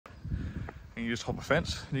and you just hop a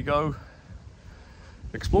fence and you go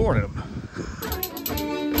exploring them.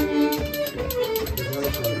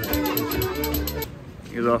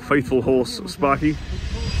 Here's our faithful horse, Sparky.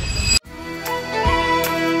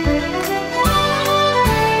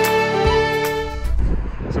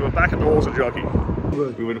 So we're back at the horse and jockey.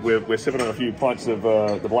 We're sipping on a few pints of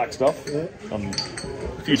the black stuff.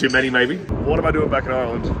 A few too many, maybe. What am I doing back in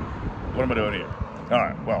Ireland? What am I doing here? All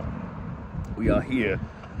right, well, we are here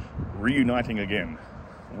reuniting again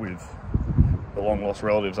with the long-lost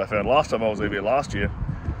relatives I found last time I was over here last year.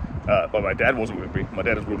 But my dad wasn't with me. My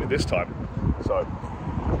dad is with me this time. So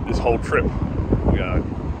this whole trip, we're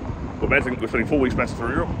spending 4 weeks back through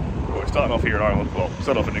Europe. We're starting off here in Ireland. Well,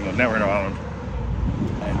 started off in England, now we're in Ireland.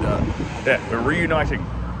 And yeah, we're reuniting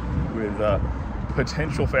with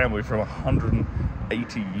potential family from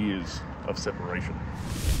 180 years of separation.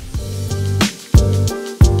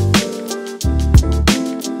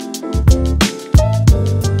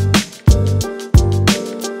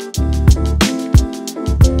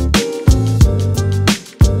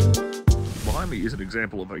 Behind me is an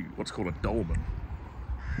example of what's called a dolmen,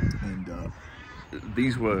 and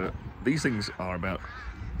these things are about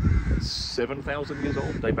 7,000 years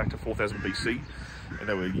old, date back to 4000 BC, and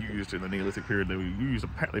they were used in the Neolithic period. They were used,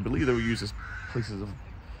 apparently, I believe they were used as places of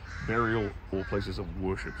burial or places of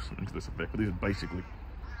worship into this effect. But these are basically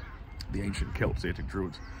the ancient Celts, the ancient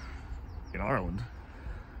Druids in Ireland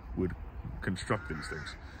would construct these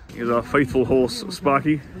things. Here's our faithful horse,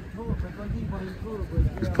 Sparky.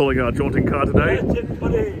 He's pulling our jaunting car today,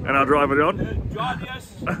 and our driver, John. John,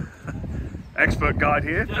 yes. Expert guide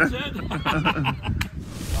here. That's it.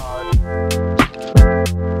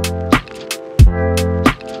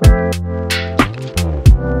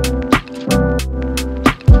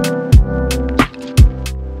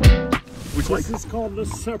 This is called the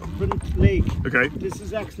Serpent Lake. Okay. This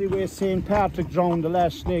is actually where St. Patrick drowned the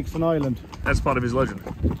last snakes in Ireland. That's part of his legend.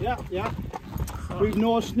 Yeah, yeah. We've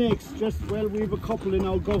no snakes, well, we've a couple in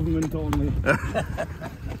our government only.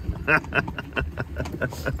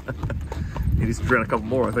 He needs to drown a couple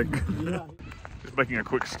more, I think. Yeah. Just making a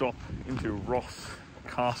quick stop into Ross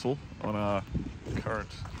Castle on our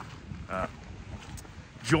current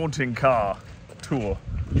jaunting car tour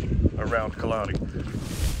around Killarney.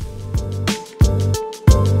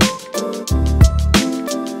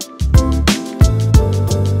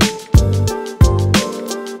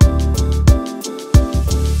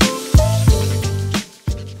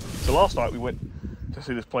 So last night we went to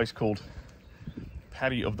see this place called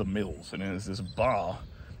Jom O the Mills, and there's this bar,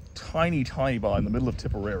 tiny bar in the middle of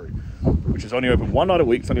Tipperary, which is only open one night a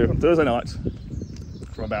week. It's only open Thursday nights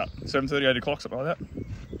from about 7:30, 8 o'clock, something like that.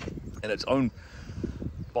 And it's owned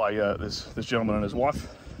by this gentleman and his wife,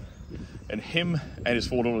 and him and his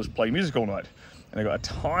 4 daughters play music all night. And they've got a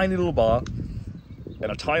tiny little bar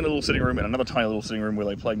and a tiny little sitting room and another tiny little sitting room where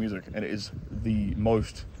they play music, and it is the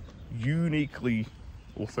most uniquely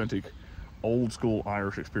authentic old school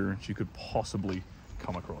Irish experience you could possibly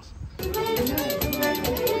come across. This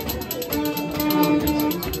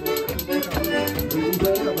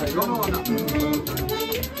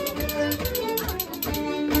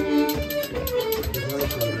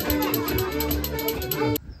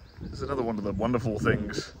is another one of the wonderful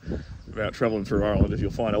things about traveling through Ireland, is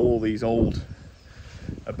you'll find all these old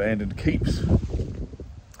abandoned keeps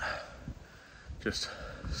just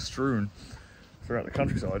strewn throughout the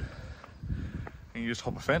countryside, and you just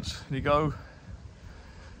hop a fence and you go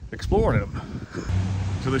exploring them.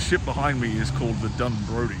 So the ship behind me is called the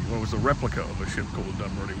Dunbrody. Well, it was a replica of a ship called the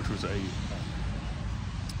Dunbrody, which was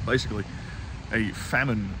basically a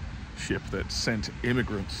famine ship that sent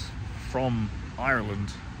immigrants from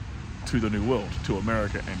Ireland to the New World, to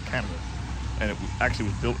America and Canada. And it actually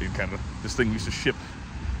was built in Canada. This thing used to ship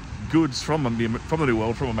goods from the New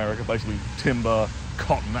World, from America, basically timber,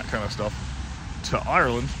 cotton, that kind of stuff, to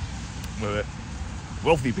Ireland, where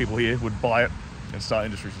wealthy people here would buy it and start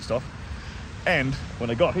industries and stuff. And when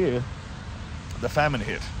they got here, the famine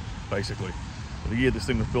hit, basically. The year this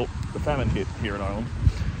thing was built, the famine hit here in Ireland.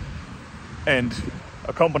 And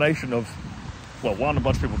a combination of, well, one, a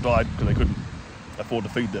bunch of people died because they couldn't afford to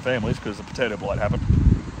feed their families because the potato blight happened.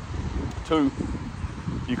 2,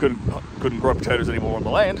 you couldn't grow potatoes anymore on the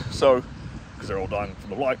land, so, because they're all dying from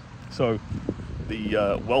the blight. So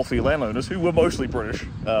the wealthy landowners, who were mostly British,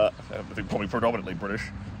 I think probably predominantly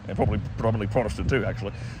British, and probably predominantly Protestant too,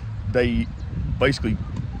 actually, they basically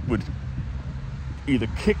would either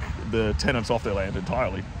kick the tenants off their land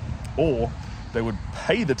entirely, or they would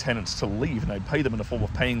pay the tenants to leave, and they'd pay them in the form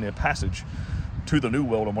of paying their passage to the New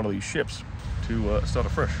World on one of these ships to start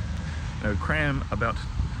afresh. They would cram about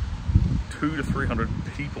 200 to 300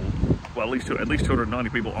 people well, at least 290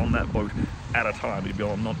 people on that boat at a time. You'd be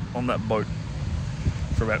on that boat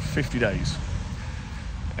for about 50 days.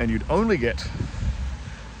 And you'd only get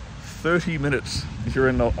 30 minutes if you're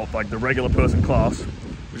in like the regular person class,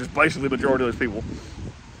 which is basically the majority of those people.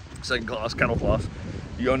 Second class, cattle class,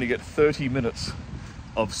 you only get 30 minutes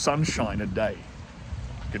of sunshine a day.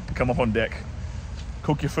 You could come up on deck,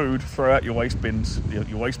 cook your food, throw out your waste bins,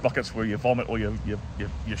 your waste buckets where your vomit or your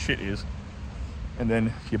shit is, and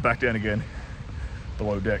then you're back down again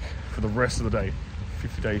below deck for the rest of the day.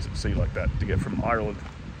 50 days at sea like that to get from Ireland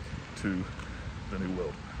to the New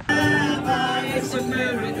World. It's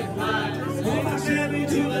American pie. Chevy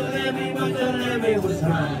to the levee, but the levee was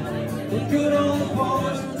mine. The good old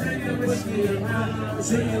boys drinking whiskey and wine,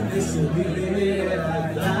 singing this will be the end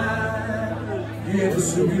of life. Yeah,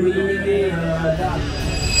 this will be the end of life.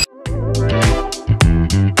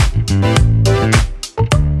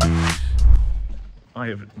 I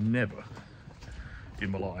have never in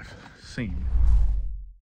my life seen